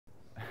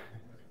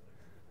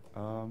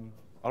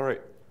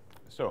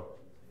So,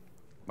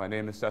 my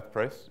name is Seth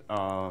Price.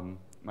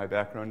 My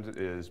background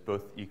is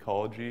both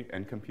ecology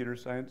and computer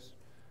science.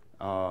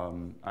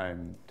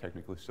 I'm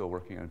technically still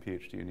working on a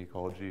PhD in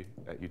ecology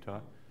at Utah,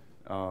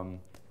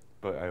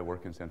 but I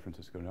work in San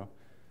Francisco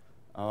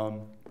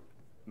now.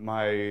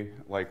 My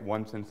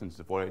one sentence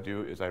of what I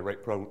do is I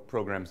write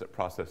programs that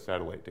process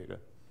satellite data,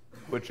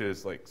 which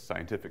is like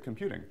scientific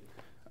computing.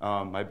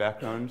 My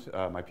background,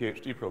 my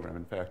PhD program,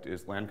 in fact,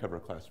 is land cover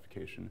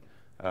classification.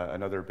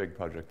 Another big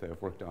project that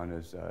I've worked on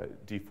is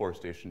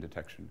deforestation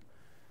detection.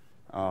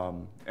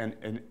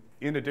 And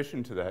in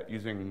addition to that,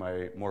 using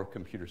my more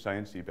computer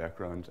sciencey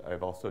background,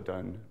 I've also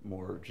done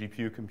more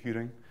GPU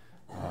computing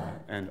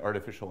and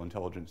artificial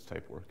intelligence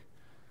type work.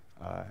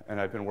 And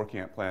I've been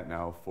working at Planet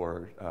now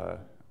for a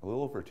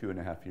little over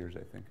 2.5 years,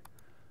 I think.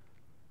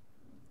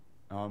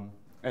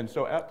 And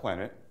so at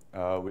Planet,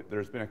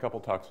 there's been a couple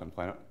talks on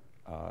Planet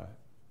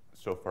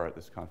so far at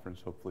this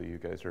conference. Hopefully you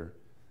guys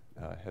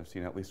have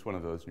seen at least one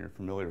of those and you're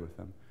familiar with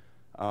them.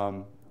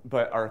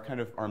 But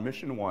our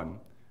mission one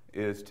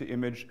is to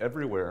image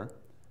everywhere,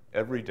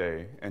 every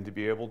day, and to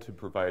be able to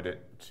provide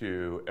it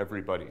to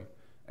everybody.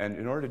 And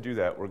in order to do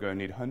that, we're going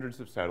to need hundreds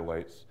of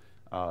satellites.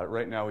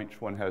 Right now, each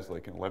one has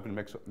like an 11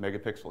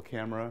 megapixel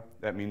camera.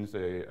 That means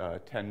a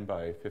 10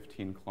 by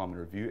 15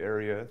 kilometer view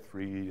area,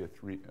 3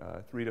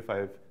 to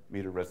 5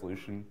 meter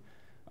resolution.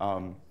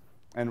 And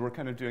we're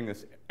kind of doing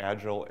this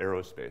agile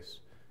aerospace,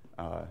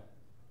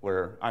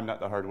 where I'm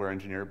not the hardware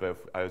engineer, but if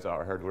I was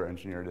our hardware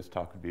engineer, this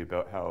talk would be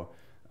about how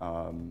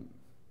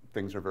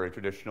things are very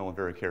traditional and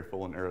very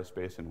careful in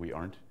aerospace, and we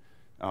aren't.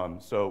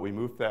 So we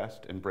move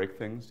fast and break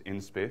things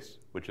in space,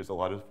 which is a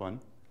lot of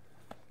fun.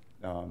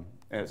 And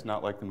it's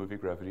not like the movie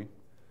Gravity.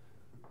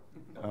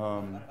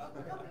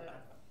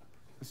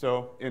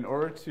 So in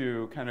order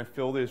to kind of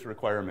fill these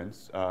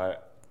requirements,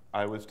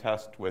 I was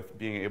tasked with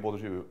being able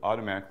to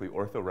automatically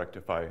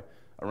ortho-rectify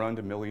around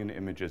 1 million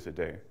images a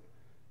day.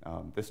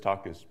 This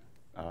talk is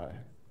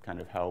kind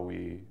of how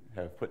we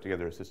have put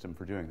together a system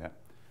for doing that.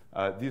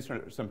 These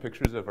are some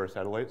pictures of our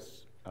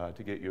satellites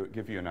to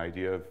give you an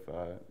idea of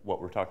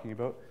what we're talking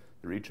about.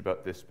 They're each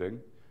about this big.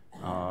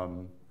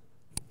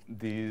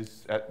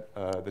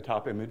 The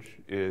top image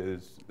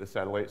is the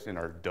satellites in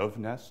our dove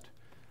nest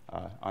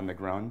on the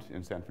ground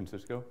in San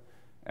Francisco.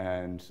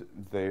 And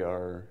they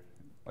are,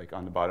 like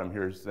on the bottom,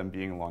 here's them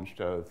being launched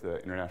out of the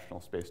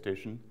International Space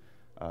Station,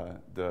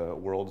 the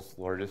world's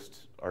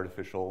largest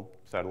artificial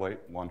satellite,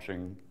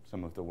 launching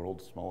some of the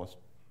world's smallest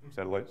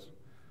satellites.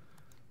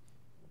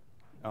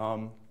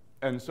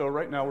 And so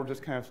right now we're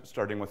just kind of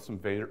starting with some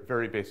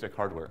very basic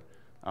hardware,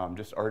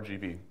 just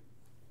RGB.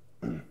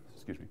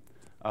 Excuse me.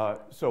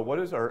 So what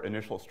is our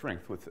initial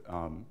strength with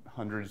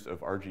hundreds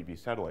of RGB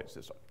satellites?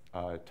 This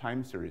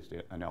time series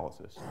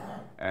analysis.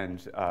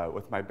 And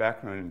with my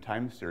background in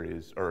time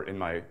series, or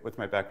with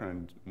my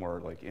background in more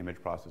like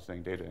image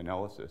processing, data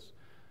analysis,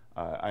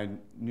 I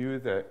knew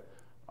that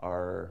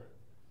our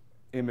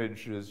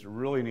images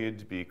really needed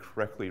to be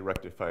correctly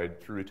rectified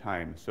through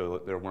time so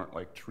that there weren't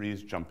like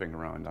trees jumping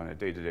around on a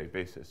day-to-day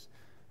basis,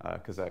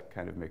 because that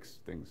kind of makes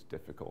things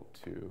difficult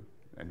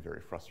and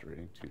very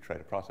frustrating to try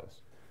to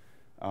process.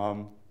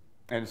 And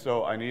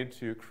so I needed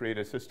to create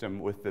a system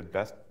with the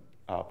best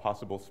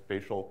possible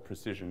spatial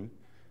precision,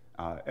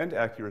 and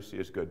accuracy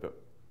is good, but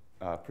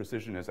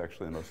precision is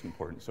actually the most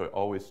important. So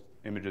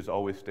images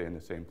always stay in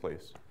the same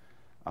place.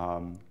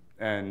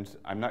 And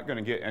I'm not going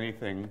to get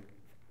anything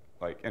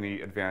like any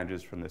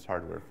advantages from this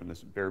hardware, from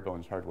this bare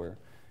bones hardware,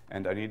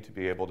 and I need to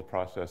be able to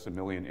process 1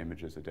 million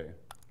images a day.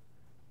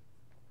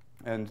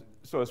 And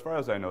so as far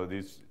as I know,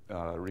 these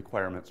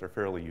requirements are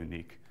fairly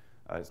unique.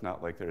 It's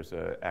not like there's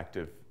an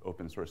active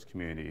open source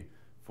community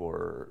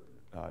for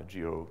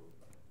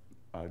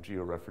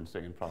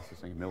geo-referencing and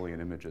processing 1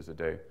 million images a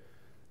day.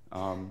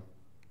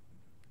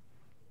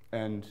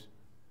 And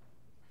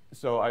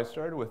so I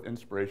started with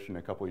inspiration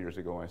a couple years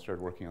ago when I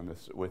started working on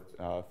this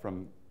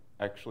from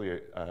actually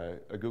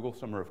a Google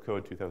Summer of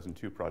Code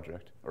 2002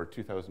 project, or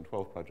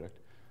 2012 project,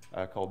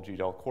 called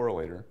GDAL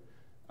Correlator,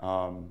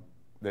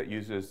 that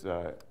uses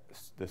the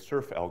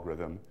SURF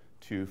algorithm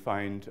to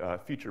find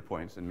feature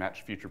points and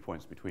match feature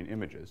points between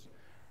images.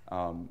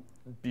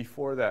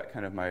 Before that,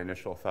 kind of my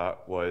initial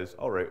thought was,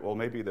 all right, well,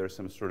 maybe there's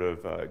some sort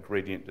of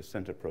gradient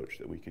descent approach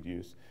that we could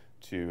use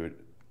to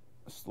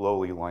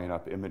slowly line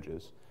up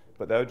images.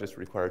 But that would just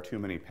require too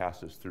many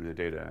passes through the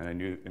data. And I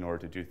knew in order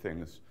to do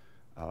things,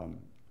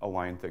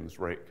 align things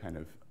right kind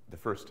of the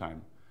first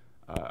time,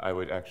 I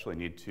would actually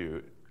need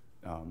to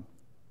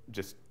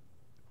just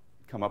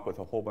come up with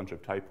a whole bunch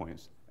of tie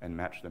points and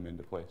match them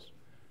into place.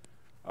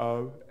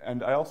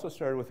 And I also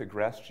started with a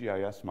GRASS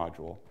GIS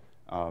module.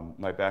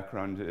 My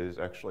background is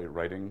actually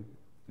writing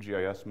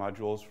GIS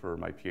modules for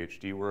my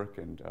PhD work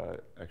and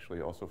actually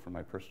also for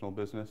my personal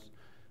business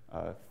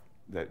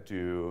that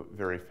do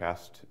very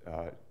fast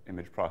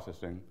image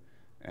processing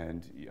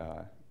and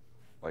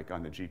like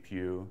on the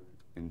GPU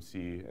in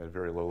C at a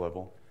very low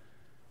level.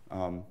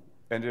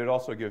 And it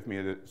also give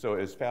me, so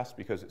it's fast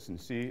because it's in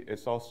C,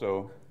 it's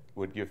also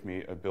would give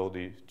me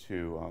ability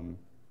to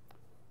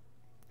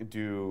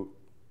do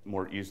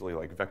more easily,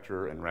 like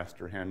vector and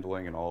raster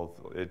handling, and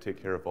it'd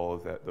take care of all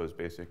of those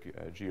basic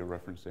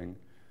georeferencing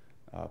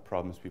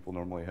problems people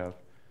normally have,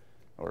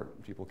 or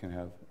people can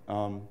have.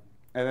 And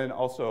then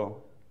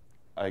also,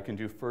 I can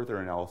do further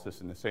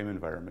analysis in the same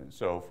environment.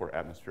 So for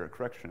atmospheric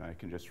correction, I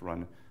can just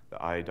run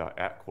the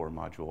i.atcore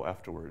module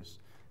afterwards,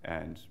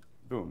 and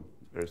boom,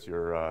 there's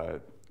your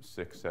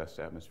 6S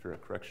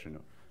atmospheric correction.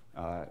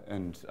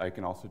 And I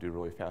can also do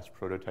really fast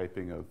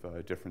prototyping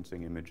of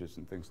differencing images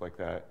and things like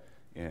that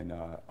in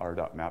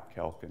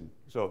r.mapcalc. And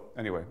so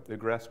anyway, the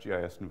GRASS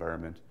GIS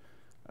environment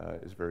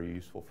is very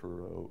useful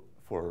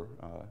for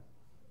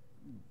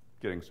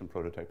getting some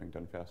prototyping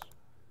done fast.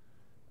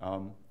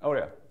 Oh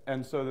yeah,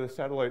 and so the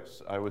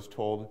satellites, I was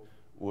told,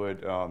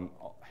 would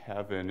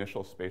have an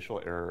initial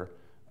spatial error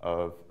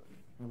of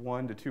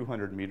 1 to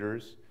 200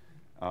 meters.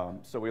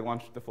 So we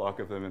launched the flock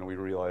of them, and we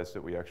realized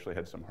that we actually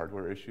had some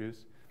hardware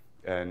issues.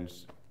 And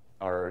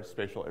our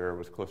spatial error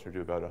was closer to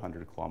about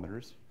 100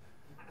 kilometers.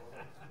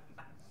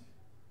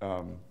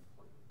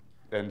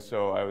 And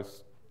so I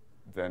was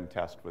then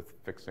tasked with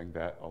fixing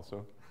that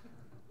also.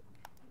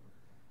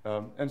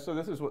 And so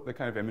this is the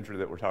kind of imagery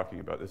that we're talking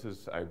about. This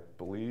is, I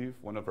believe,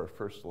 one of our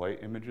first light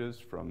images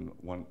from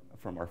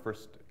our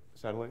first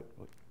satellite.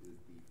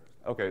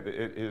 Okay,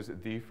 it is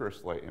the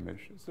first light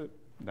image. It's a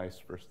nice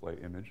first light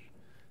image.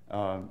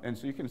 And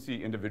so you can see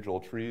individual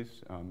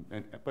trees,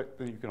 but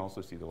then you can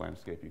also see the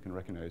landscape. You can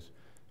recognize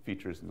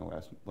features in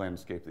the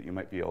landscape that you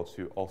might be able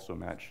to also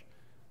match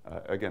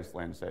against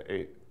Landsat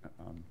 8,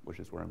 which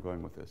is where I'm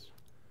going with this.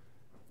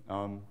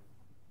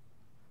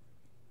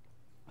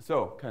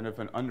 So kind of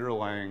an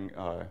underlying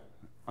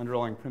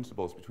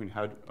principles between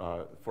how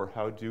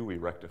do we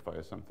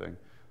rectify something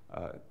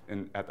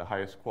at the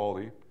highest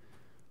quality.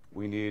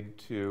 We need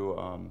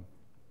to,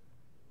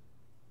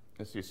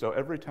 let's see, so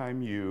every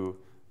time you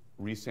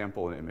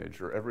resample an image,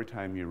 or every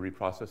time you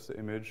reprocess the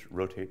image,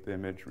 rotate the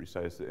image,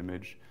 resize the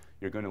image,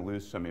 you're going to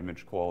lose some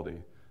image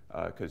quality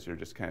because you're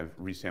just kind of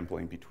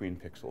resampling between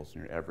pixels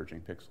and you're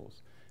averaging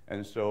pixels.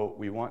 And so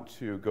we want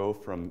to go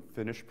from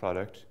finished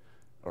product,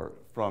 or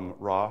from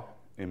raw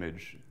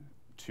image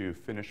to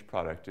finished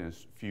product in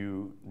as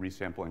few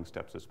resampling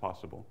steps as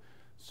possible.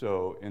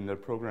 So in the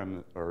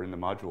program, or in the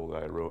module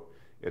that I wrote,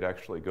 it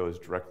actually goes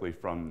directly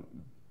from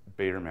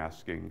Bayer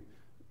masking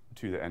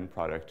to the end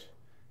product,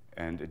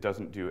 and it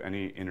doesn't do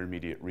any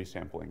intermediate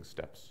resampling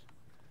steps,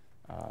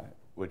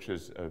 which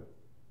is a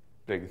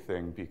big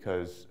thing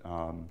because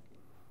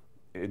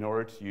in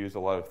order to use a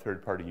lot of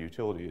third-party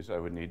utilities, I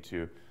would need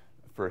to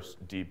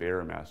first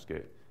de-Bayer mask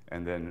it,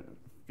 and then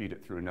feed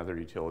it through another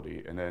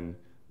utility, and then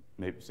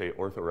maybe say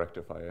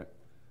orthorectify it.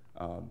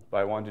 But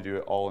I wanted to do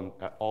it all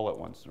at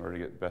once in order to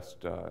get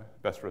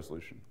best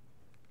resolution.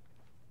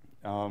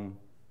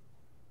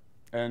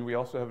 And we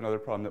also have another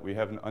problem that we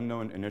have an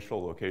unknown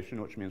initial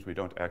location, which means we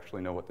don't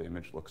actually know what the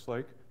image looks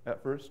like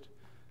at first,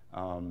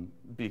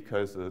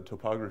 because the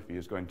topography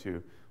is going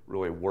to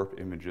really warp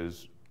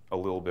images a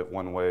little bit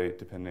one way,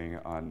 depending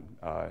on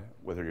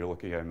whether you're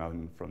looking at a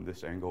mountain from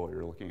this angle, or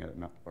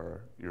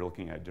you're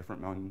looking at a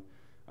different mountain.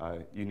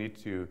 You need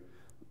to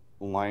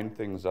line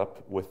things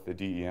up with the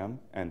DEM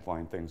and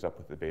line things up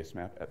with the base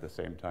map at the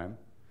same time.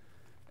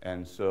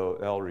 And so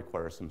that'll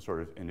require some sort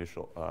of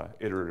initial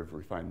iterative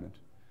refinement.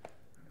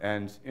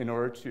 And in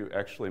order to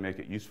actually make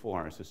it useful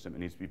on our system, it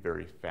needs to be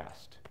very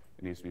fast.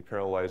 It needs to be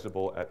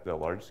parallelizable at the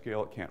large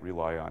scale. It can't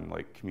rely on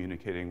like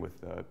communicating with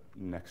the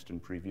next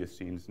and previous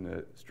scenes in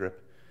the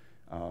strip.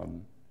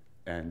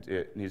 And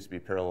it needs to be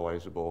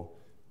parallelizable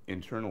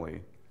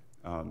internally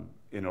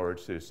in order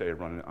to, say,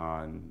 run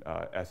on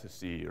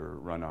SSC or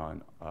run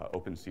on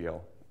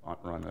OpenCL,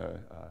 run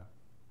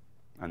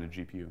on a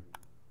GPU.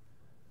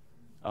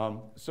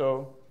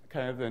 So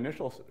kind of the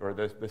initial, or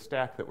the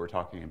stack that we're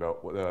talking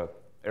about, the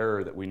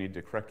error that we need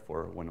to correct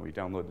for when we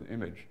download an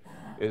image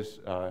is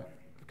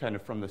kind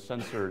of from the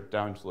sensor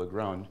down to the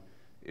ground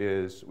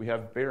is we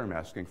have Bayer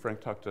masking.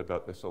 Frank talked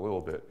about this a little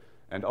bit.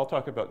 And I'll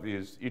talk about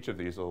each of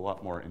these a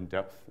lot more in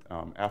depth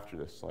after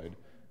this slide,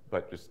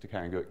 but just to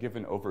kind of give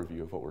an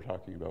overview of what we're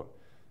talking about.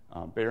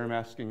 Bayer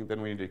masking,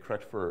 then we need to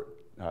correct for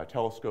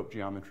telescope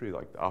geometry,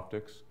 like the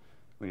optics.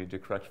 We need to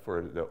correct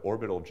for the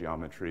orbital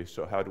geometry.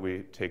 So how do we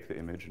take the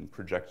image and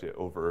project it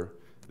over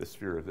the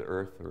sphere of the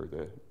Earth, or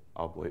the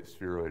oblate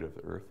spheroid of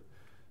the Earth?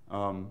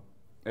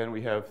 And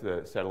we have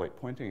the satellite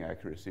pointing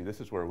accuracy.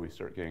 This is where we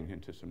start getting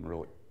into some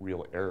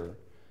real error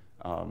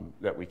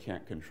that we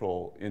can't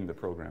control in the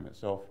program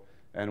itself.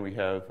 And we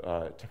have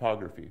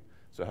topography.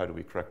 So how do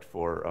we correct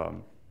for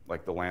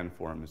like the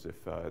landforms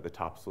if the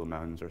tops of the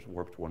mountains are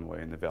warped one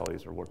way and the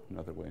valleys are warped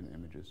another way in the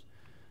images?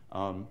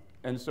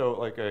 And so,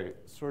 like I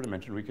sort of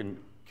mentioned, we can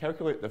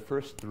calculate the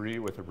first three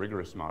with a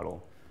rigorous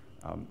model,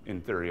 in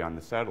theory, on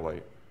the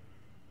satellite.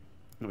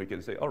 And we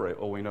can say, all right,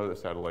 well, we know the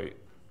satellite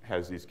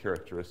has these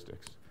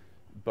characteristics.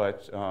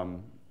 But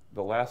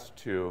the last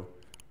two,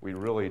 we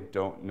really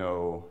don't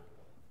know.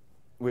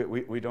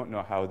 We don't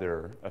know how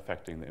they're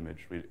affecting the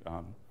image.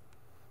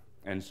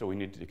 And so we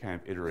need to kind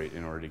of iterate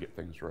in order to get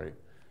things right.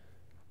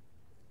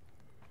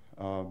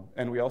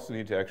 And we also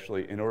need to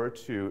actually, in order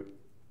to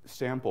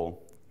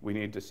sample, we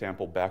need to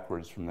sample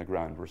backwards from the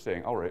ground. We're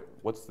saying, all right,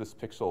 what's this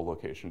pixel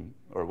location?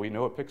 Or we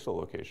know a pixel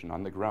location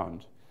on the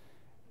ground.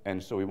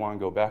 And so we want to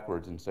go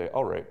backwards and say,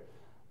 all right,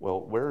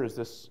 well, where does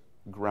this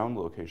ground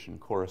location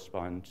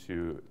correspond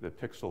to the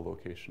pixel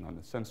location on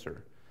the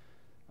sensor?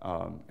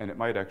 And it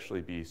might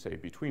actually be, say,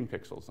 between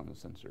pixels on the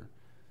sensor.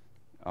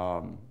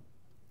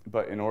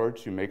 But in order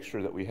to make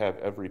sure that we have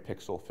every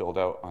pixel filled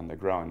out on the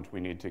ground, we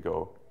need to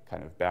go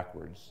kind of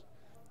backwards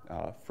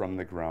from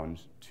the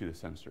ground to the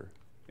sensor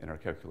in our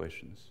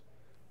calculations.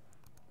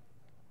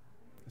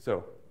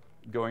 So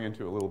going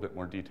into a little bit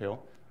more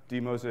detail,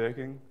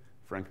 demosaicing,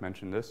 Frank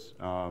mentioned this.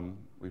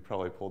 We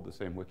probably pulled the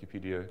same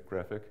Wikipedia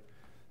graphic.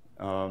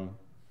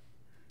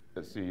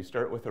 Let's see, you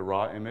start with a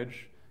raw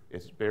image.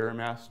 It's bare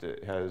masked.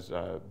 It has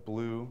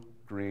blue,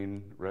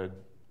 green, red,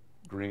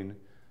 green.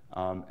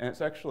 And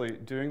it's actually,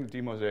 doing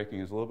the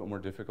demosaicing is a little bit more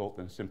difficult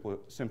than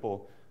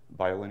simple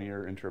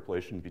bilinear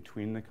interpolation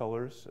between the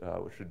colors,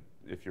 which would,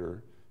 if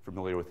you're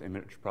familiar with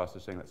image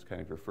processing, that's kind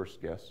of your first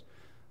guess.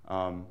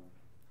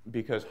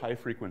 Because high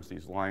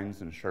frequencies, lines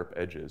and sharp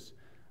edges,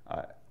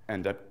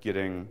 end up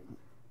being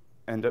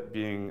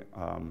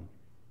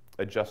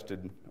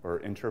adjusted or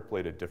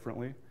interpolated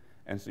differently.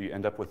 And so you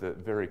end up with a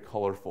very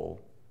colorful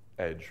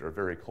edge or a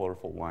very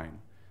colorful line.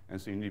 And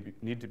so you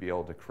need to be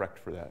able to correct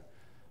for that.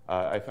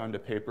 I found a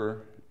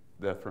paper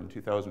from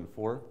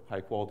 2004,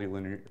 high quality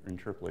linear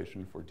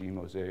interpolation for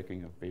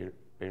demosaicing of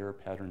Bayer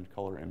patterned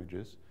color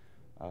images.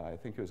 I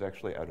think it was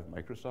actually out of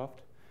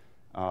Microsoft.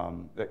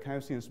 That kind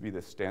of seems to be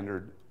the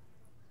standard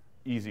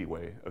easy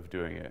way of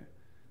doing it.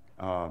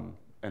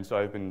 And so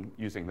I've been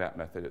using that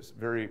method. It's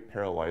very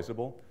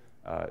parallelizable.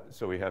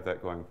 So we have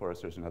that going for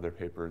us. There's another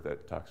paper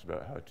that talks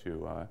about how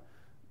to,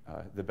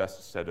 the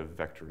best set of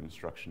vector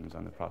instructions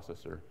on the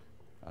processor,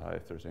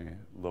 if there's any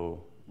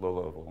low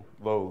level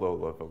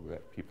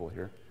people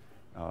here.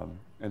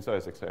 And so I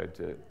was excited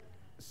to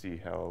see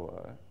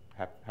how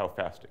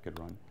fast it could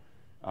run.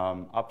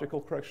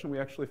 Optical correction, we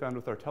actually found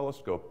with our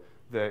telescope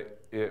that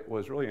it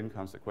was really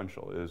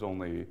inconsequential. It was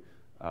only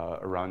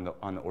on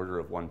the order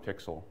of 1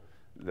 pixel,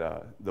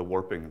 the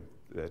warping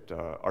that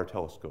our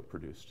telescope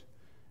produced.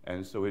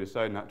 And so we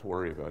decided not to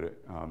worry about it.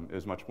 It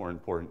was much more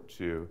important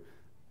to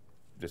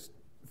just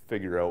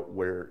figure out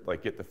where,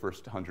 like, get the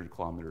first 100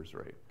 kilometers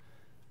right,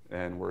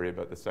 and worry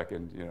about the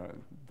second,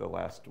 the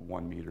last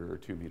 1 meter or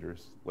 2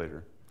 meters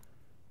later.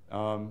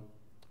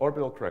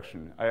 Orbital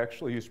correction. I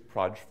actually used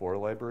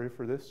Proj4 library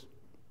for this.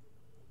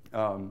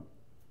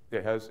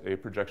 It has a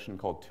projection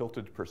called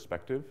tilted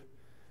perspective,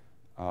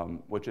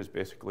 which is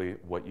basically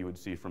what you would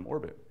see from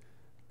orbit.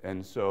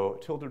 And so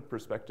tilted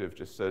perspective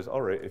just says,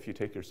 all right, if you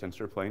take your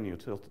sensor plane, you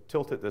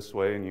tilt it this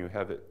way and you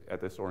have it at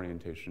this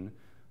orientation,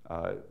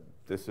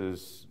 this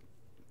is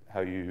how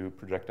you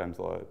project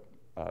onto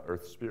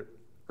Earth's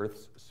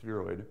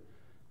spheroid.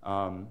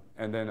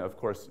 And then, of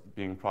course,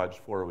 being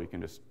Proj4, we can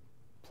just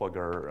plug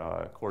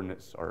our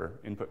coordinates, our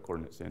input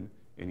coordinates in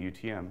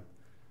UTM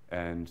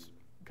and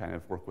kind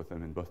of work with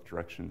them in both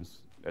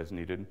directions as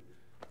needed.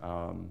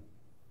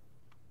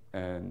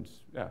 And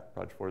yeah,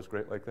 Proj4 is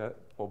great like that.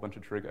 A whole bunch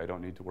of trig I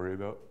don't need to worry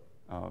about.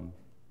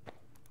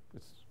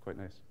 It's quite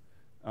nice.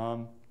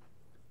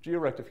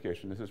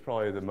 Georectification. This is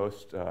probably the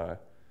most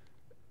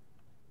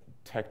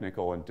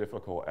technical and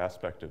difficult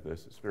aspect of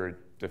this. It's very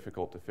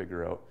difficult to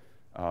figure out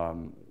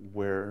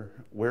where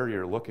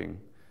you're looking,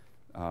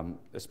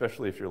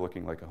 especially if you're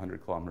looking like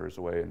 100 kilometers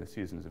away and the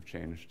seasons have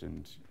changed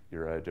and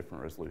you're at a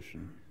different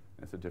resolution.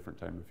 It's a different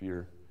time of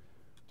year,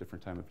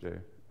 different time of day.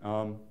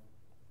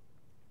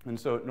 And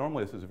so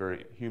normally this is a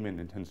very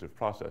human-intensive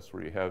process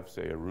where you have,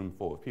 say, a room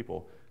full of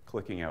people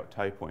clicking out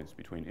tie points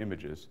between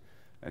images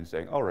and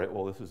saying, all right,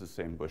 well, this is the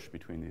same bush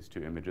between these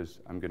 2 images.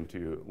 I'm going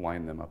to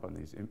line them up on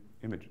these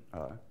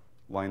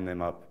line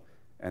them up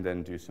and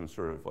then do some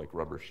sort of like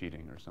rubber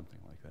sheeting or something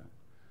like that.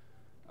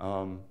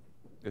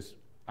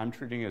 I'm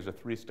treating it as a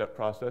 3-step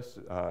process.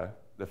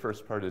 The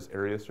first part is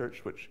area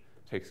search, which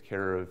takes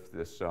care of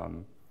this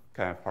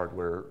kind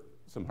of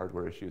some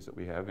hardware issues that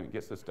we have, and it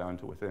gets us down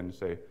to within,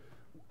 say,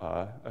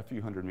 a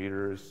few hundred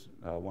meters,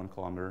 1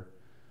 kilometer.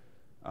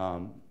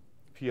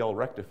 PL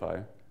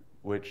rectify,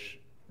 which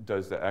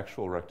does the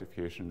actual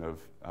rectification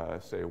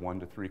of, say, 1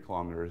 to 3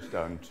 kilometers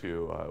down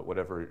to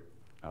whatever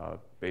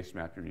base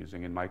map you're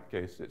using. In my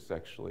case, it's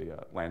actually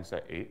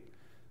Landsat 8,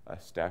 a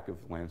stack of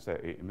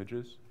Landsat 8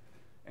 images.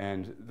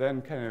 And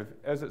then kind of,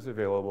 as it's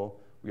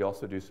available, we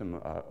also do some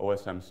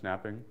OSSIM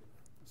snapping,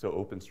 so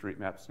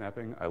OpenStreetMap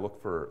snapping. I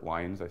look for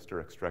lines. I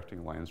start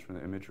extracting lines from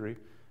the imagery,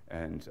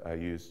 and I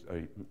use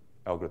an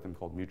algorithm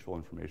called mutual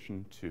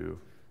information to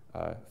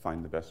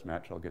find the best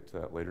match. I'll get to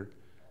that later.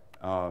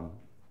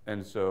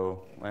 And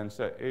so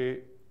Landsat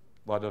 8,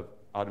 a lot of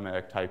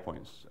automatic tie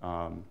points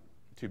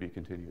to be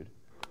continued.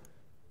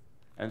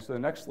 And so the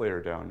next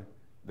layer down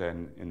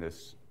then in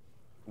this,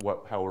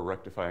 how we're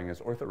rectifying is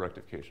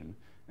orthorectification.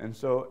 And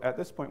so at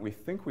this point, we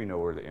think we know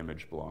where the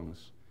image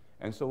belongs.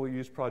 And so we'll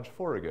use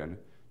Proj4 again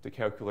to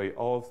calculate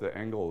all of the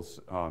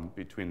angles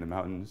between the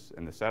mountains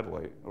and the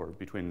satellite, or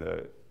between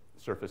the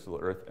surface of the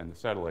Earth and the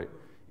satellite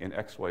in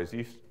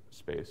XYZ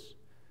space,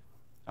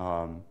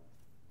 and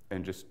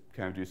just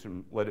kind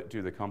of let it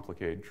do the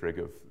complicated trig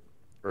of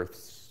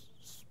Earth's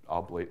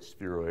oblate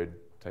spheroid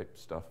type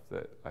stuff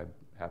that I'm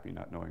happy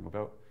not knowing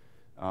about.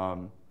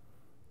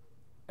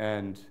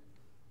 And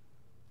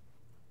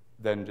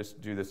then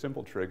just do the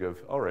simple trig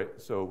of, all right,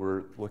 so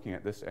we're looking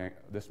at this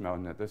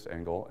mountain at this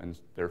angle, and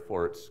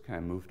therefore it's kind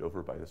of moved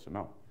over by this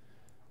amount.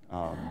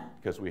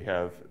 Because we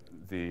have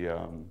the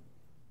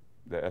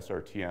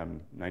SRTM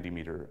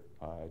 90-meter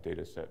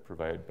data set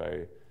provided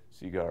by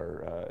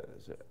CIGAR,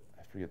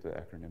 I forget the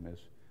acronym is,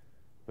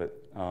 but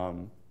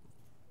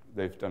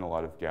they've done a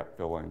lot of gap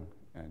filling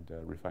and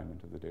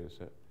refinement of the data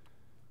set.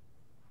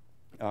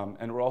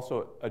 And we're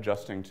also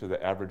adjusting to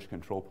the average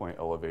control point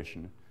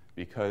elevation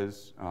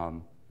because,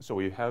 so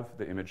we have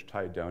the image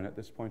tied down at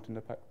this point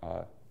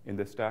in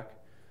the stack,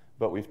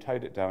 but we've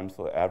tied it down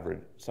to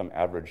some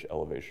average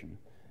elevation.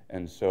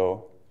 And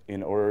so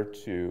in order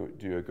to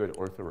do a good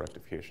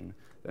orthorectification,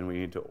 then we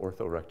need to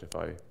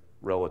orthorectify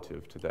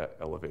relative to that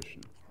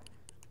elevation.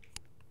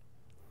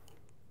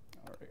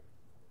 All right.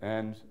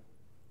 And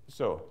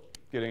so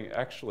getting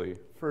actually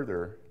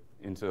further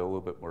into a little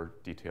bit more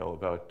detail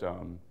about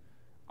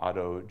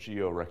auto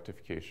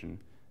georectification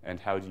and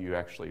how do you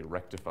actually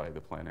rectify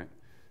the planet,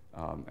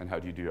 and how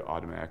do you do it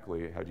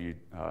automatically, how do you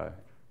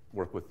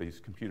work with these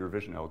computer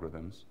vision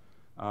algorithms.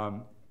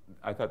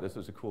 I thought this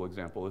was a cool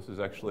example. This is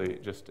actually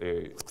just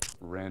a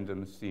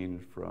random scene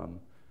from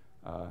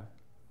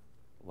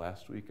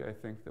last week, I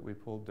think, that we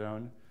pulled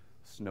down.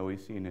 Snowy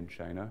scene in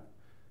China.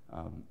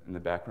 In the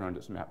background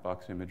is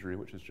mapbox imagery,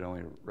 which is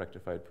generally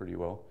rectified pretty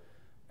well.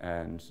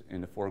 And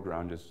in the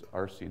foreground is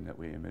our scene that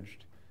we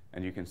imaged.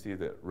 And you can see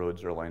that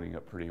roads are lining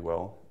up pretty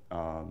well,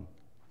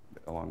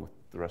 along with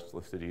the rest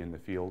of the city and the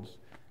fields.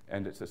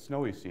 And it's a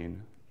snowy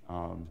scene,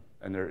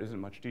 and there isn't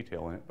much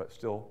detail in it, but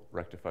still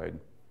rectified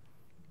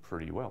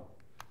pretty well.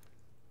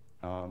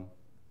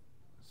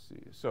 Let's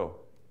see. So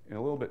in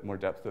a little bit more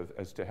depth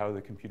as to how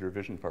the computer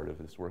vision part of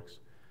this works,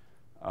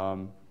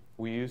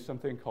 we use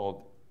something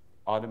called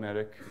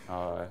automatic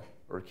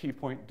or key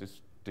point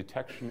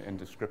detection and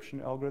description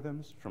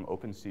algorithms from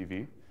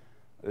OpenCV.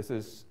 This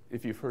is,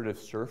 if you've heard of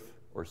SURF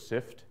or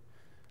SIFT,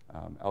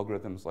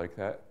 algorithms like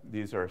that,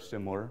 these are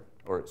similar,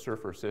 or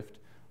SURF or SIFT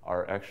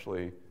are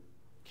actually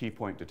key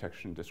point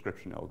detection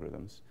description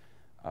algorithms.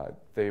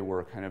 They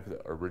were kind of the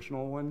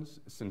original ones.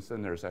 Since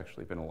then, there's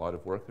actually been a lot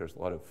of work. There's a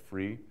lot of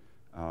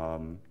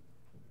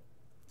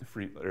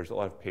there's a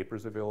lot of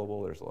papers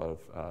available. There's a lot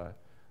of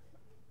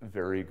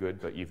very good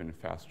but even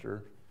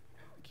faster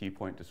key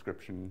point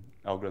description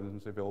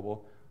algorithms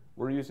available.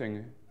 We're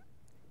using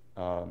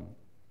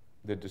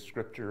the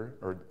descriptor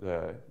or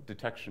the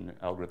detection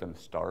algorithm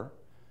STAR,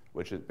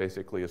 which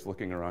basically is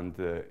looking around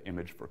the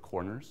image for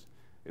corners.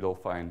 It'll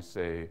find,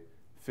 say,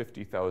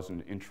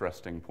 50,000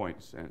 interesting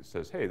points, and it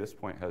says, hey, this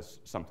point has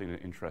something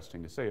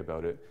interesting to say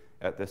about it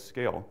at this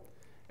scale.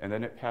 And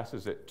then it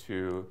passes it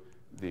to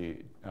the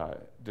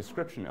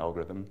description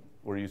algorithm.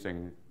 We're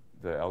using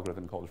the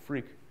algorithm called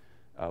FREAK,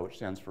 which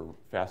stands for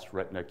Fast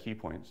Retina Key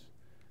Points.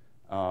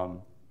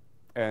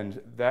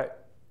 And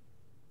that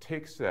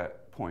takes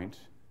that point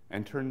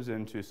and turns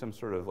into some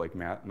sort of like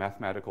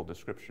mathematical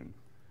description.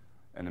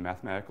 And the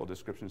mathematical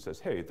description says,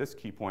 hey, this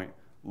key point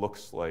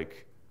looks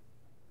like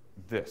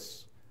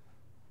this.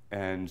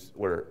 And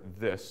where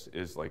this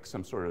is like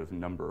some sort of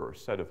number or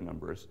set of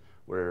numbers,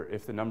 where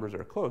if the numbers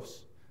are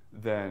close,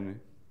 then,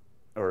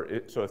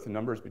 so if the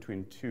numbers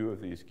between two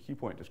of these key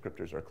point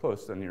descriptors are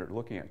close, then you're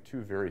looking at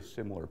two very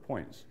similar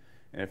points.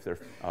 And if they're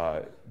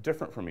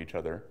different from each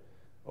other,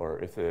 or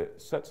if the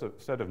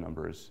set of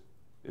numbers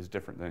is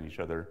different than each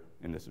other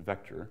in this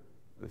vector,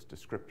 this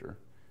descriptor,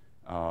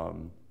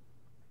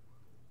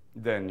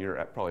 then you're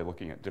probably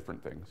looking at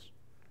different things.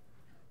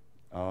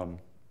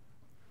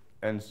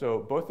 And so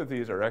both of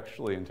these are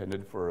actually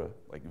intended for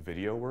like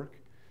video work.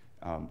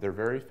 They're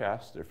very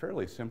fast. They're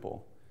fairly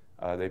simple.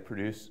 They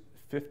produce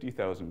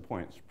 50,000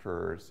 points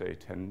per, say,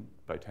 10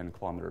 by 10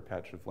 kilometer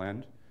patch of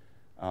land.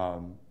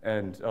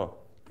 And oh,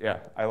 yeah,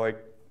 I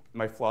like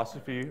my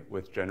philosophy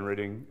with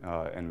generating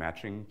and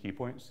matching key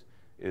points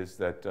is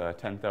that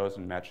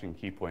 10,000 matching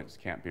key points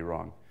can't be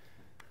wrong.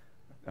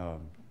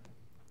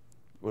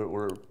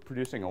 We're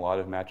producing a lot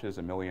of matches,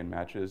 1 million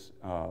matches,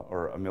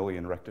 or 1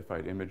 million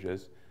rectified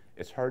images.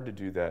 It's hard to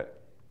do that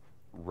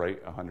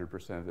right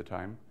 100% of the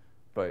time,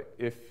 but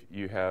if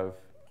you have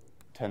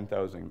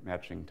 10,000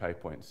 matching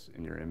type points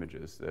in your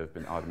images that have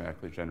been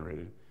automatically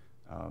generated,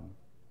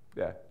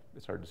 yeah,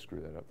 it's hard to screw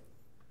that up.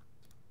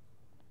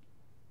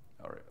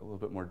 All right, a little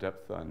bit more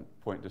depth on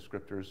point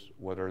descriptors.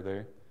 What are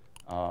they?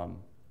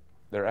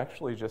 They're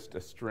actually just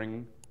a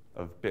string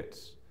of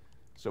bits.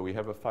 So we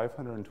have a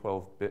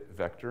 512-bit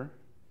vector,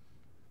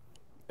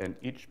 and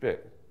each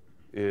bit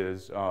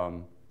is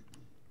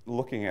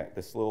looking at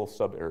this little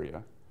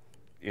sub-area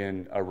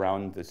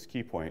around this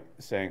key point,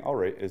 saying, all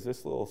right, is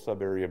this little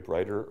sub-area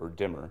brighter or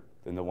dimmer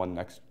than the one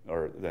next,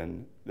 or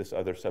than this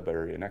other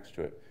sub-area next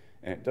to it?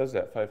 And it does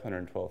that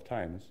 512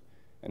 times,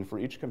 and for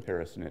each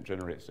comparison, it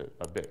generates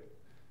a bit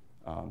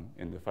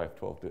in the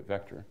 512-bit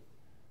vector.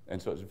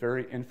 And so it's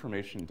very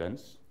information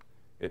dense.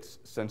 It's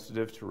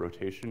sensitive to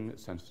rotation,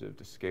 it's sensitive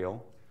to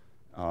scale.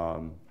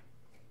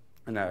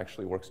 And that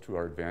actually works to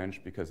our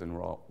advantage because then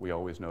we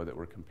always know that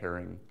we're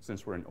comparing,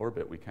 since we're in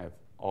orbit, we kind of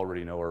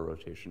already know our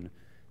rotation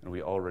and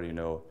we already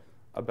know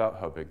about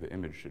how big the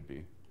image should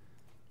be.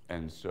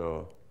 And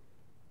so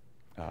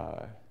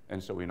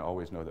we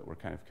always know that we're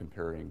kind of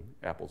comparing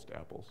apples to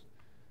apples.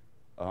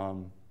 Let's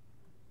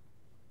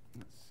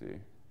see.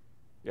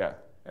 Yeah,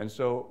 and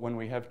so when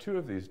we have two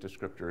of these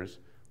descriptors,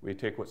 we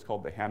take what's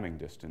called the Hamming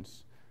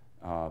distance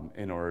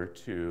in order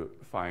to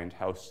find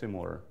how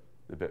similar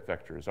the bit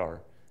vectors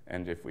are.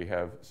 And if we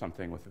have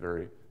something with a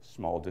very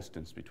small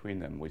distance between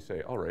them, we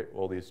say, all right,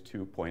 well, these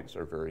 2 points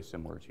are very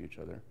similar to each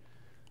other.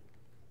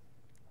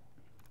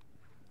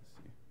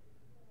 Let's see.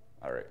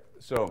 All right,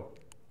 so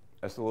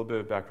that's a little bit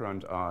of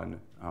background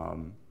on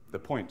the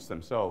points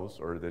themselves,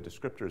 or the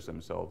descriptors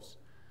themselves.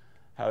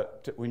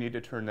 We need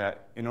to turn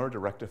that, in order to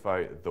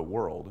rectify the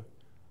world,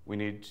 we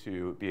need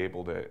to be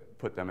able to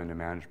put them in a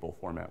manageable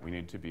format. We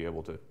need to be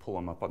able to pull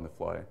them up on the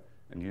fly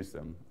and use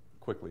them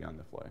quickly on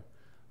the fly.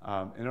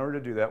 In order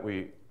to do that,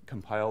 we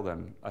compile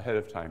them ahead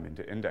of time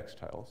into index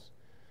tiles.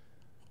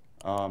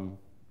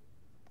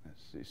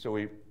 Let's see, so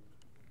we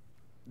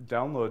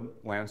download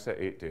Landsat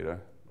 8 data,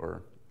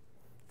 or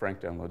Frank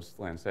downloads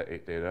Landsat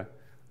 8 data.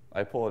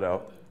 I pull it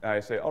out, and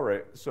I say, all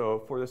right, so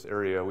for this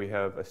area, we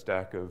have a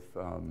stack of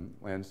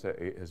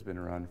Landsat 8 has been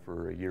around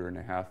for 1.5 years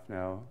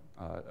now,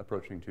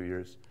 approaching 2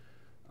 years.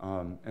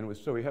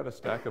 So we have a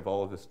stack of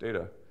all of this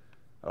data,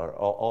 or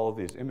all of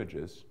these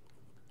images,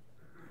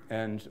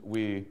 and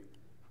we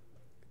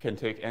can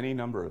take any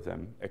number of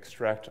them,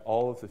 extract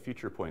all of the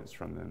feature points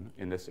from them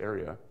in this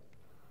area,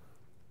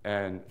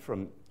 and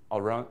from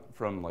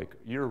like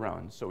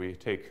year-round. So we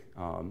take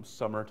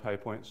summer tie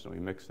points and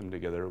we mix them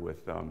together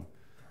with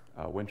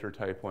winter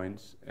tie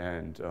points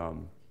and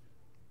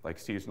like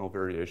seasonal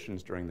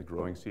variations during the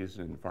growing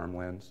season in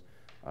farmlands,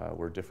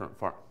 where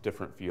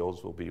different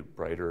fields will be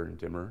brighter and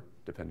dimmer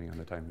depending on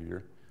the time of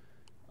year.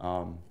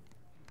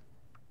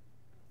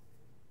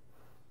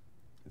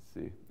 Let's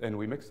see, and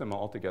we mix them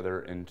all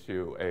together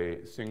into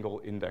a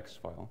single index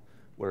file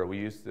where we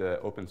use the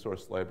open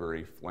source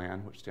library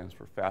FLANN, which stands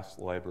for Fast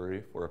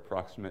Library for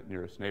Approximate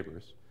Nearest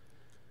Neighbors.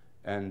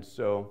 And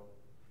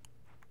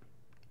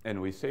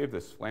we save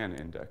this FLANN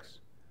index.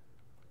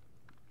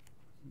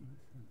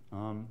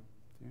 All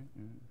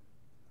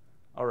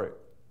right,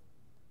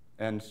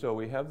 and so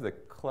we have the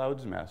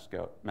clouds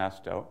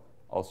masked out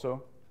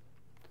also.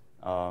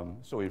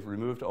 So we've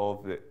removed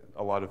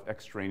a lot of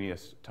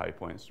extraneous tie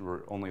points.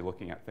 We're only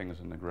looking at things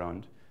on the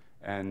ground.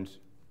 And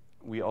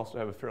we also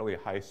have a fairly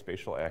high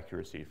spatial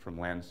accuracy from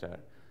Landsat.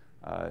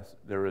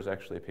 There was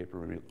actually a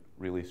paper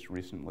released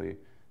recently.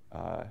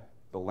 The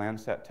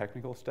Landsat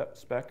technical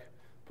spec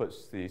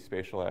puts the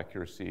spatial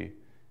accuracy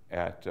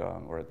at,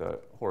 or the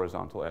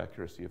horizontal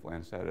accuracy of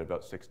Landsat at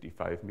about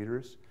 65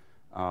 meters.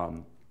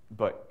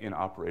 But in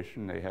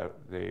operation,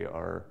 they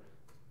are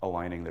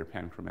aligning their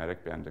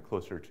panchromatic band to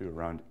closer to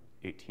around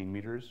 18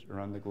 meters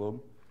around the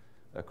globe,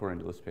 according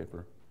to this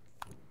paper.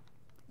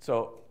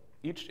 So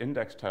each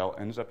index tile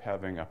ends up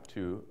having up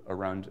to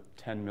around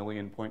 10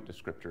 million point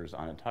descriptors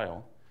on a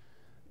tile.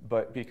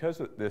 But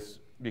because of this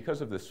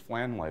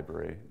FLANN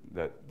library,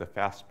 the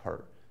FAST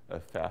part,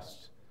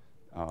 FAST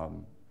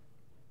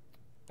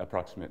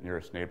approximate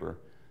nearest neighbor,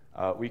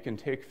 we can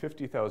take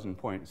 50,000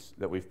 points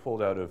that we've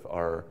pulled out of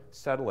our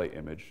satellite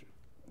image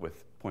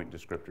with point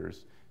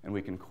descriptors, and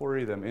we can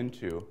query them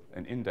into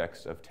an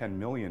index of 10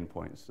 million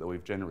points that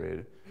we've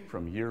generated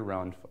from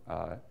year-round,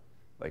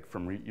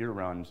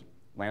 year-round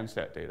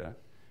Landsat data.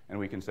 And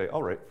we can say,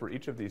 all right, for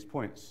each of these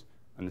points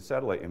on the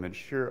satellite image,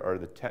 here are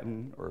the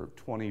 10 or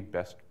 20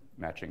 best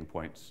matching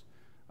points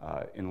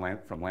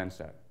from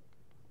Landsat.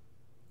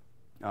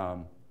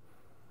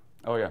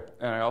 Oh yeah,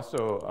 and I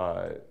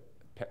also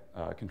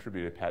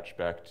contributed a patch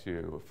back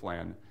to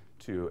FLANN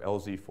to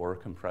LZ4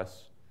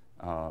 compress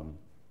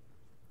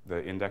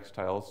the index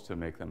tiles to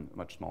make them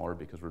much smaller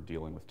because we're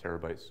dealing with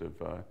terabytes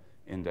of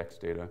index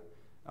data.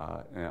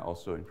 And it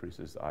also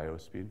increases the I/O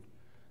speed.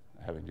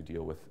 Having to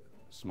deal with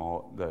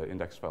the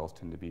index files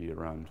tend to be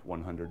around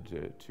 100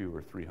 to 200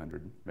 or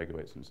 300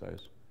 megabytes in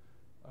size.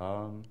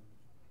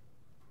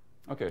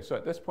 Okay, so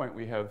at this point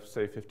we have,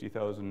 say,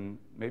 50,000,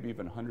 maybe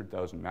even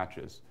 100,000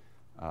 matches,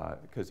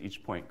 because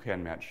each point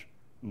can match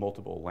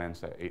multiple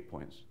Landsat 8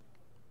 points.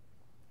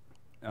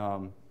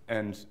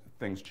 And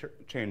things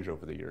change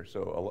over the year,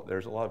 so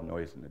there's a lot of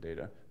noise in the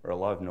data, or a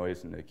lot of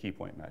noise in the key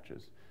point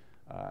matches.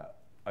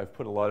 I've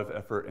put a lot of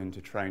effort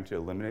into trying to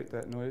eliminate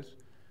that noise.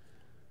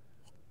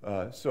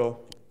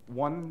 So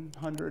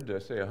 100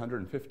 to, say,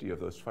 150 of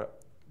those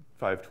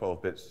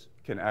 512 bits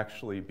can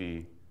actually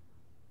be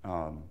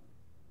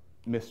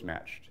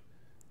mismatched.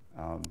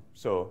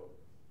 So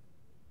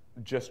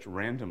just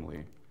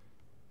randomly,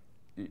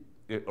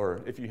 or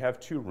if you have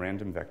two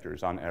random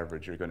vectors on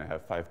average, you're going to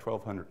have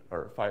 1200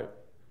 or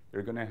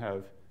you're going to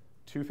have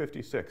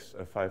 256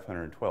 of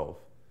 512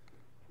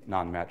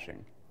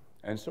 non-matching,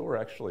 and so we're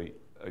actually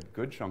a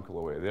good chunk of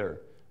the way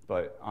there.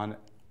 But on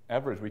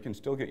average, we can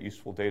still get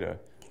useful data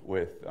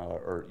with,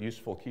 or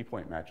useful key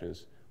point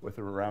matches with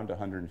around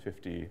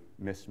 150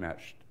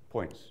 mismatched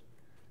points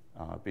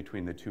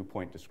between the 2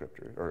 point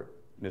descriptors, or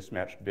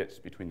mismatched bits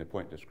between the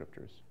point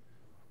descriptors.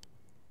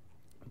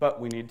 But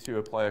we need to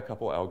apply a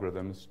couple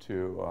algorithms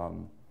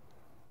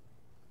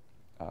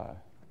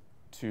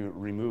to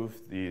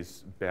remove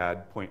these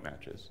bad point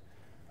matches.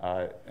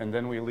 And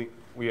then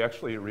we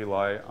actually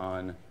rely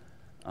on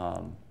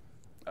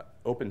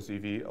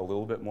OpenCV a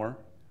little bit more,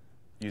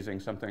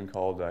 using something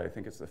called, I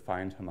think it's the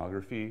find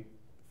homography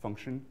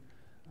function,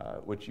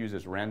 which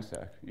uses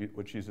Landsat,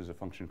 which uses a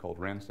function called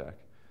Landsat,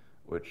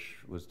 which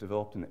was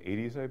developed in the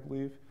 80s, I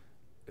believe.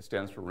 It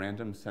stands for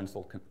random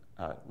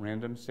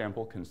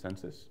sample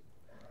consensus.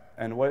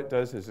 And what it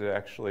does is it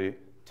actually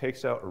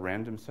takes out a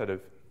random set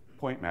of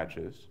point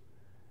matches.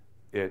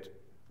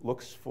 It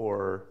looks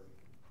for,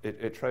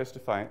 it tries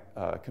to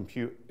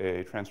compute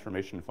a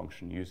transformation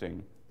function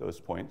using those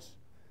points,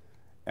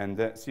 and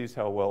that sees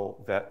how well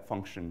that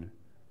function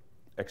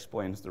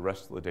explains the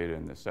rest of the data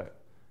in the set.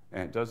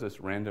 And it does this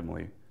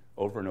randomly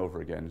over and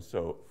over again.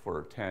 So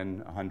for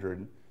 10,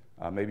 100,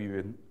 maybe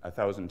even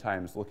 1,000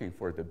 times, looking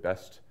for the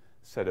best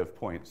set of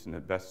points and the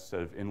best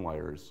set of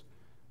inliers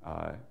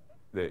that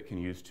it can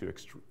use to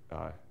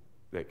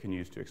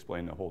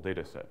explain the whole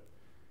data set.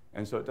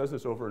 And so it does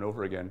this over and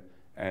over again,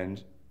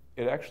 and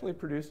it actually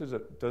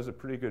does a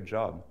pretty good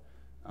job.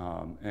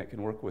 And it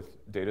can work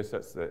with data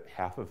sets that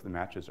half of the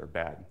matches are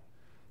bad.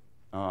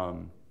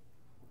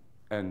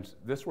 And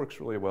this works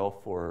really well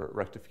for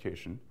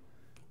rectification.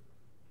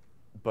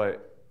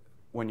 But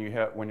when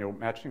you're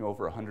matching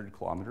over 100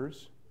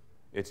 kilometers,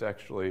 it's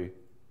actually,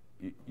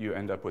 you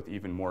end up with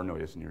even more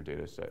noise in your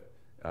data set.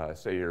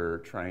 Say you're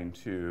trying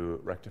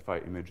to rectify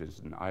images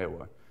in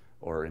Iowa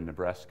or in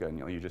Nebraska, and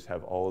you just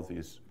have all of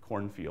these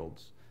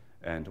cornfields,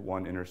 and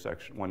one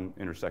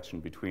intersection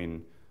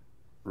between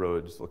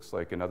roads looks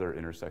like another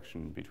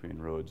intersection between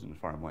roads and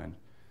farmland.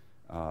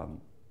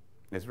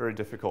 It's very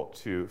difficult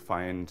to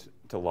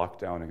lock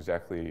down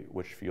exactly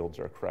which fields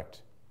are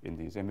correct in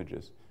these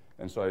images.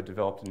 And so I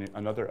developed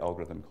another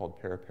algorithm called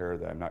pair-pair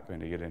that I'm not going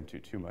to get into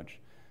too much.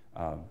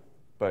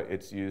 But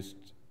it's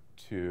used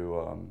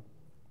to,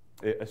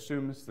 it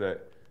assumes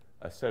that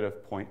a set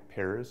of point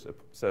pairs, a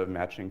set of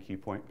matching key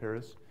point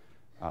pairs,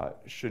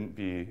 shouldn't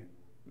be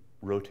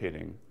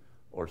rotating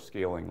or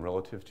scaling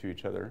relative to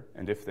each other.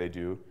 And if they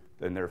do,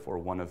 then therefore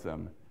one of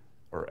them,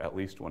 or at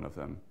least one of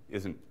them,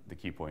 isn't the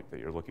key point that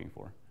you're looking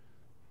for.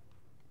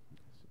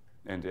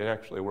 And it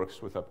actually works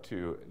with up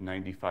to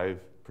 95%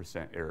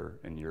 error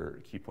in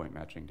your key point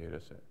matching data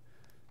set.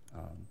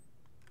 Let's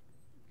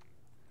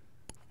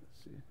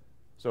see.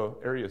 So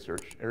area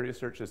search. Area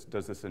search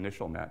does this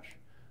initial match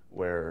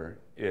where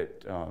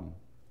it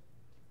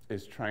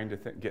is trying to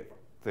get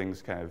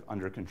things kind of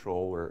under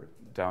control or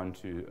down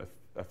to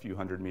a few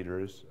hundred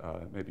meters,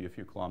 maybe a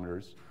few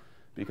kilometers,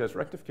 because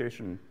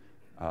rectification,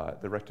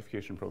 the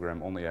rectification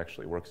program only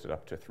actually works it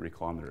up to 3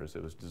 kilometers.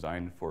 It was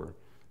designed for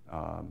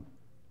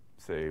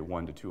say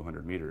 1 to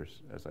 200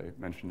 meters, as I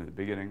mentioned at the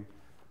beginning.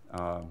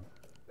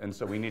 And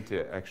so we need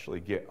to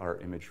actually get our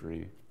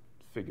imagery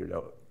figured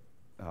out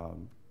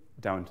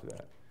down to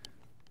that.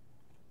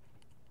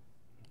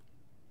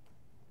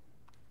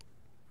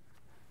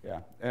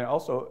 Yeah, and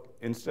also,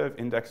 instead of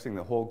indexing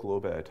the whole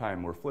globe at a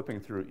time, we're flipping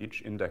through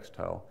each index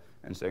tile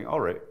and saying, all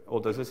right, well,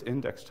 does this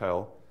index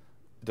tile,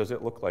 does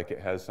it look like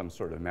it has some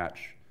sort of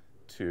match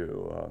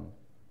to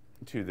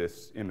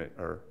this image,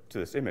 or to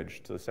this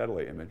image, to the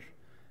satellite image?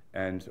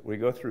 And we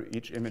go through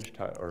each image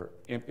tile, or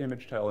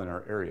image tile in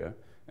our area,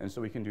 and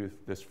so we can do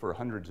this for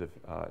hundreds of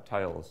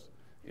tiles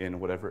in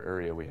whatever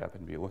area we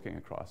happen to be looking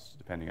across,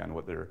 depending on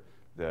whether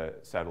the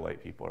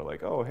satellite people are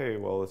like, oh, hey,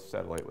 well, this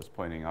satellite was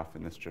pointing off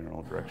in this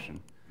general direction.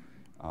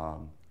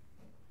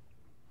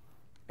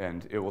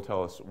 And it will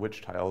tell us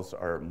which tiles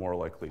are more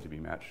likely to be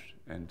matched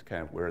and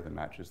kind of where the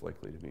match is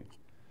likely to be.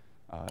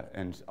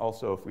 And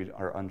also, if we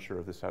are unsure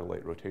of the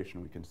satellite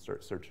rotation, we can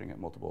start searching at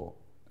multiple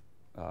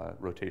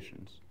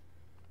rotations.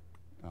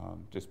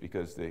 Just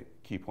because the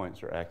key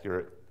points are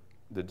accurate,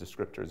 the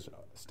descriptors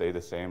stay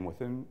the same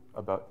within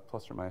about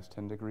plus or minus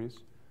 10 degrees.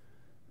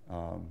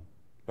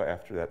 But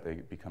after that, they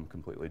become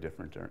completely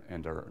different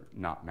and are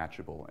not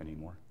matchable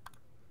anymore.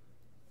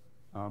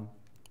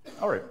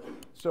 All right,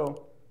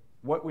 so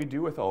what we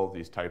do with all of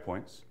these tie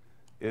points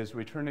is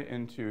we turn it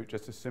into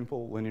just a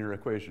simple linear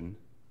equation.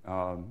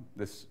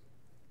 This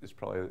is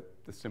probably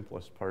the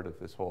simplest part of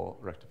this whole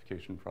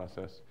rectification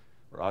process,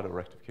 or auto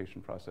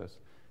rectification process,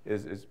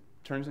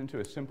 turns into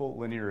a simple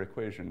linear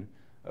equation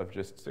of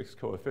just 6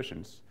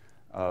 coefficients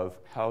of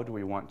how do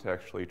we want to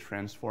actually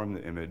transform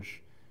the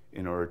image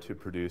in order to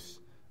produce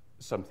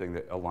something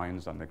that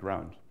aligns on the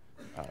ground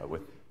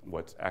with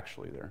what's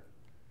actually there.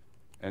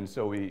 And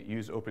so we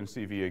use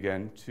OpenCV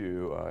again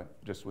to,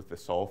 just with the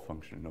solve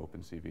function in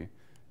OpenCV,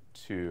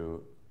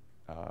 to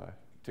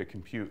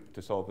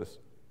solve this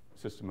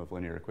system of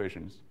linear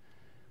equations.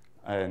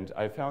 And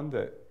I found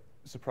that,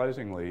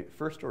 surprisingly,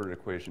 first-order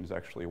equations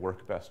actually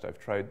work best. I've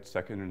tried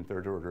second and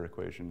third-order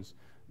equations,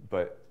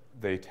 but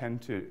they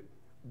tend to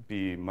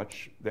the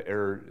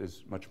error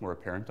is much more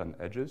apparent on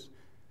the edges,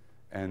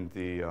 and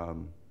the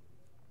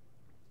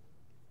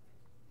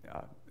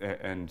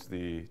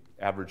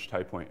average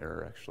tie point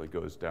error actually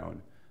goes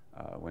down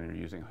when you're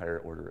using higher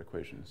order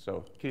equations.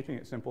 So keeping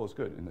it simple is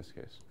good in this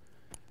case.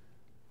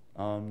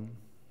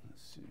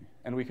 Let's see.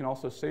 And we can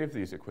also save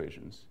these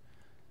equations.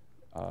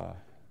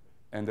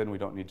 And then we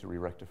don't need to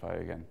re-rectify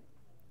again.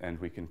 And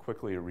we can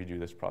quickly redo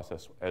this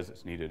process as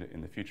it's needed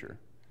in the future,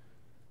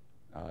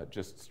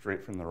 just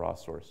straight from the raw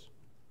source.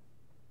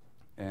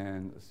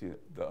 And let's see,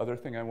 the other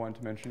thing I wanted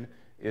to mention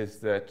is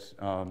that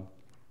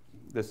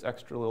this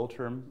extra little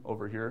term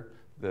over here,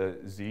 the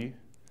z,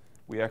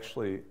 we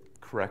actually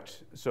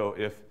correct. So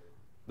if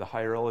the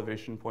higher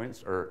elevation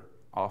points are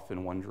off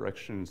in one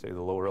direction, say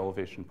the lower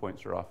elevation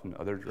points are off in the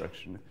other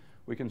direction,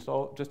 we can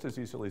just as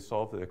easily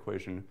solve the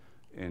equation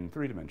in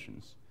 3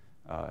 dimensions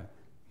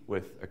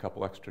with a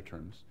couple extra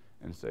terms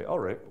and say, all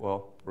right,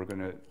 well, we're going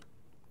to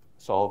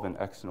solve an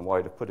x and a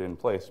y to put it in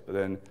place, but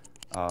then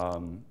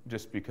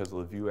just because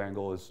the view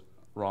angle is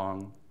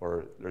wrong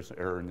or there's an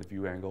error in the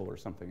view angle or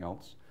something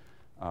else,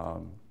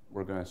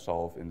 we're going to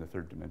solve in the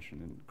 3rd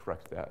dimension and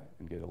correct that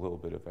and get a little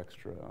bit of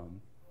extra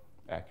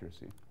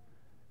accuracy.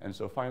 And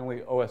so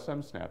finally,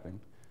 OSSIM snapping.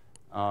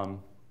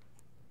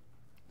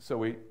 So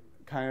we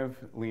kind of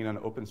lean on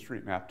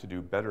OpenStreetMap to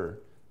do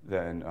better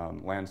than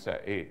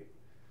Landsat 8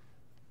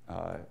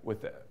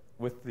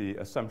 with the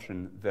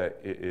assumption that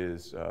it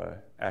is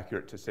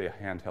accurate to, say,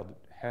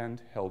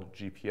 handheld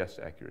GPS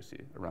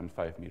accuracy, around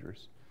 5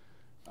 meters.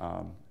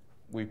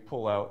 We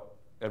pull out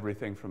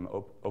everything from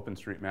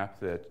OpenStreetMap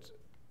that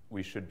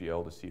we should be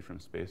able to see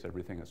from space,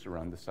 everything that's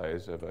around the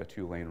size of a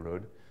 2-lane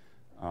road.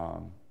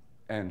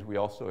 And we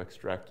also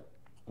extract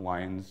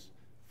lines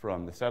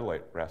from the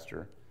satellite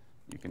raster.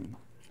 You can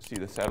see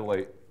the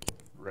satellite,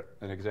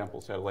 an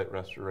example satellite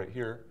raster right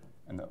here,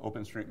 and the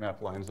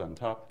OpenStreetMap lines on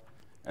top,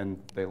 and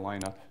they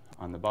line up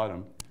on the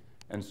bottom.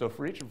 And so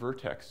for each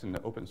vertex in the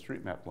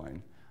OpenStreetMap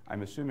line,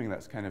 I'm assuming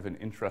that's kind of an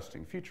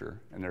interesting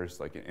feature, and there's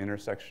like an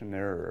intersection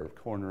there or a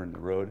corner in the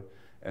road.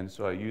 And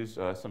so I use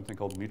something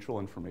called mutual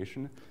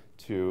information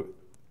to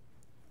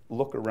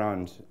look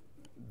around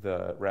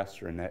the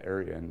raster in that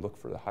area and look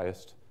for the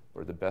highest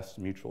or the best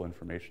mutual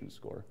information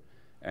score.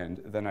 And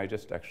then I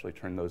just actually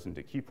turn those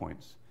into key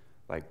points,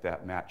 like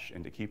that match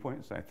into key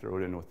points, and I throw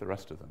it in with the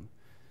rest of them.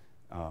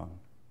 And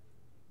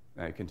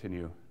I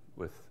continue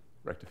with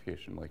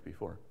rectification like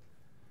before.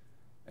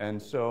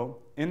 And so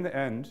in the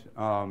end,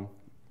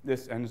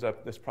 this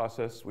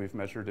process, we've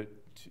measured it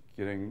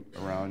getting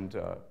around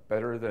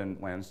better than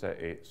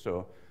Landsat 8,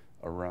 so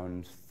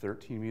around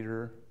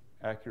 13-meter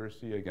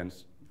accuracy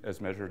as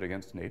measured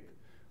against NAPE,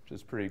 which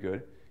is pretty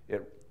good.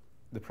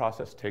 The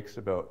process takes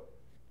about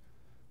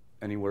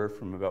anywhere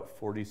from about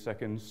 40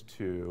 seconds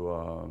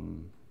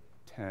to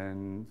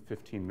 10,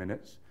 15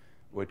 minutes,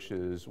 which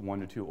is 1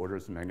 to 2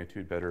 orders of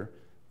magnitude better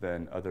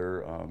than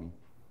other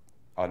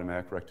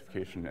automatic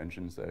rectification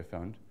engines that I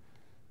found.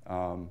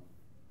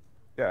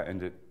 Yeah,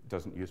 and it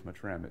doesn't use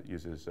much RAM. It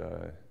uses,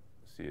 the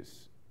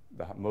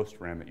most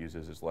RAM it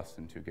uses is less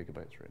than 2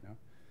 gigabytes right now.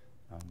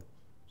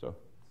 So,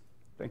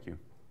 thank you.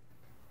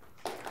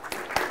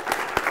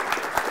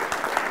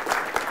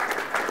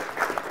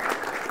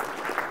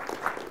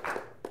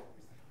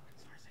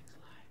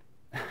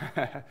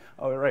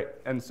 All right,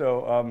 and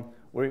so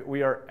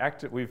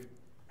we've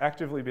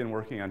actively been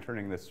working on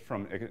turning this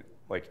from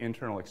like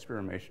internal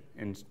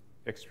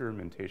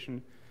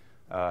experimentation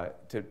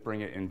to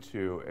bring it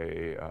into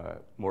a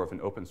more of an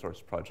open source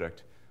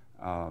project.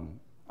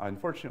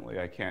 Unfortunately,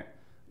 I can't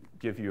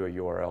give you a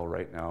URL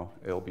right now.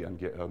 It'll be on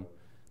GitHub.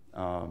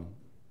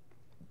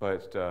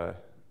 But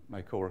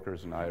my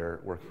coworkers and I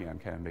are working on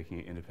kind of making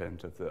it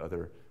independent of the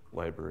other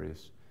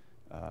libraries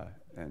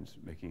and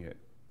making it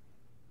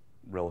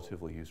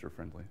relatively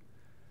user-friendly.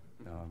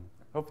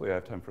 Hopefully I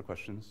have time for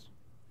questions.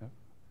 Yeah?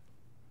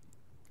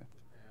 Okay. I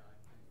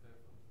think that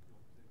the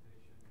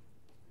presentation was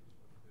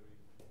very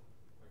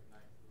quite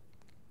nice.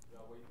 We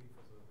are waiting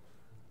for the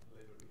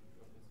later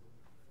review of this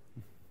one.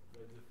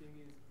 But the thing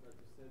is that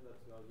you said that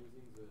you are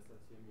using the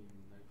SATM in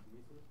 90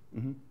 meters.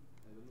 Mm-hmm.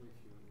 I don't know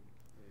if you,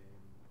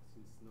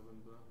 since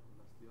November of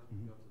last year,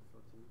 you got to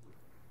 30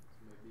 meters.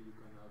 So maybe you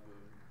can have a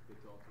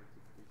better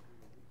rectification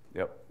of it.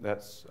 Yep,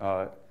 that's,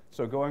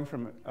 so going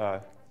from,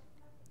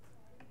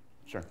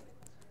 sure.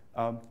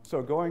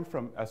 So going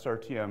from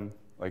SRTM,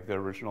 like the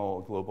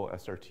original global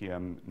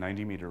SRTM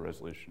 90-meter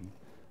resolution,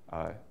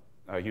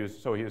 he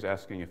was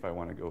asking if I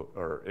want to go,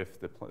 or if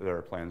there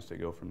are plans to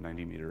go from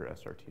 90-meter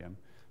SRTM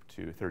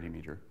to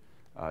 30-meter,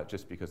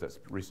 just because that's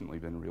recently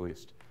been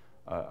released.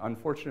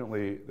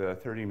 Unfortunately, the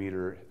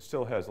 30-meter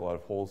still has a lot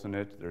of holes in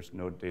it. There's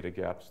no data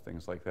gaps,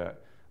 things like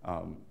that.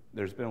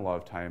 There's been a lot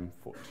of time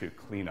to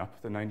clean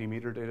up the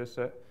 90-meter data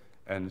set,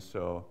 and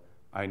so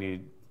I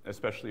need,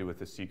 especially with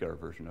the CGAR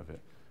version of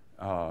it,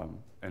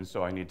 and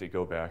so I need to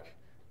go back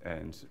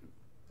and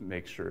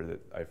make sure that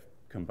I've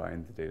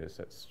combined the data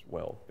sets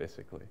well,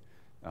 basically,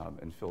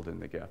 and filled in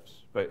the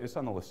gaps. But it's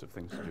on the list of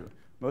things to do.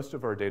 Most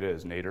of our data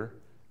is nadir,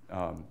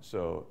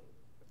 so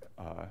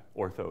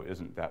ortho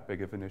isn't that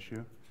big of an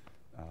issue.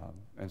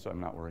 And so I'm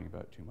not worrying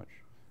about it too much.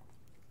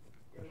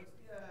 Yeah, what's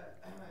the,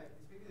 can you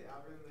speak to the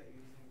algorithm that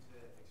you're using to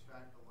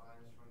extract the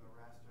lines from the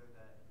raster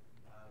that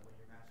when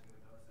you're matching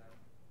with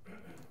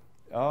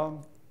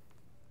OSSIM?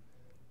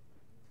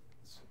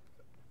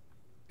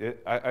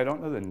 I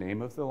don't know the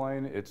name of the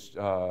line. It's,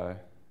 I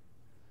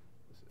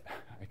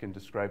can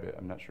describe it.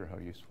 I'm not sure how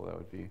useful that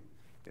would be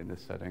in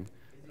this setting. Is it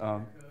your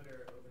code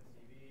or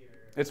OpenCV?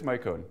 Or? It's my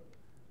code.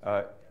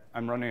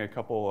 I'm running a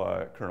couple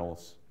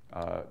kernels,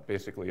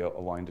 basically a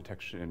line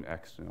detection in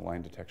X and a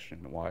line detection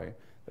in Y.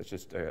 That's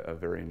just a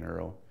very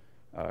narrow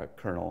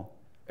kernel.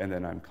 And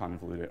then I'm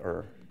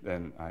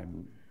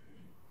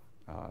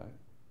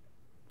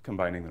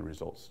combining the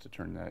results to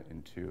turn that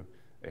into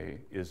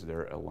is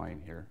there a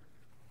line here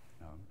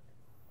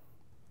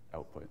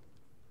output.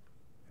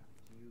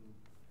 Do you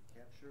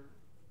capture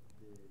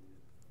the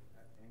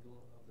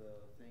angle of the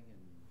thing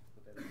and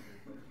put that in the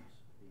equations,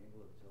 the angle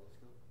of the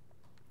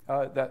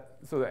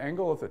telescope? So the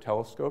angle of the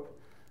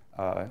telescope,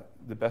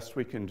 the best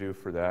we can do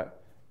for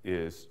that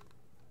is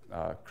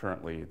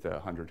currently the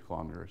 100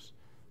 kilometers.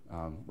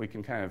 We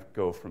can kind of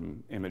go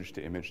from image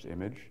to image to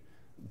image,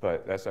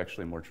 but that's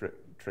actually more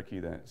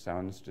tricky than it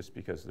sounds, just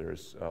because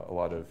there's a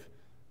lot of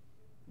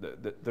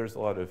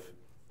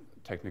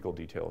technical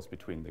details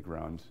between the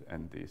ground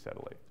and the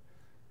satellite.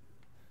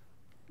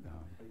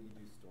 But you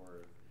do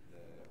store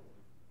when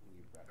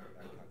you back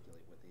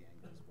calculate what the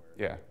angles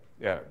were.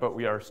 Yeah, but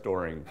we are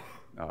storing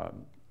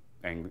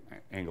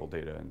angle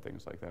data and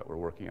things like that. We're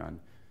working on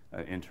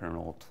an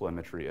internal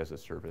telemetry as a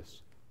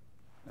service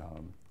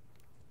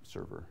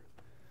server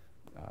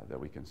that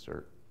we can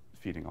start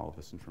feeding all of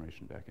this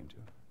information back into.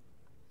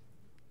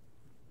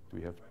 Do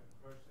we have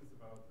questions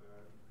about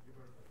you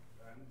were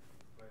then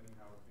explaining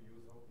how to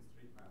use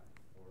OpenStreetMap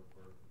for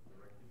the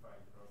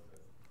rectifying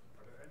process.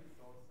 Are there any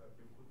thoughts that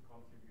you could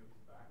contribute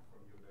back from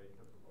your data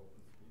to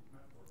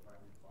OpenStreetMap or find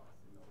it fast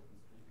in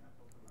OpenStreetMap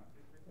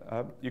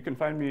automatically? You can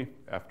find me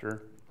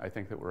after. I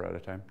think that we're out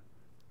of time.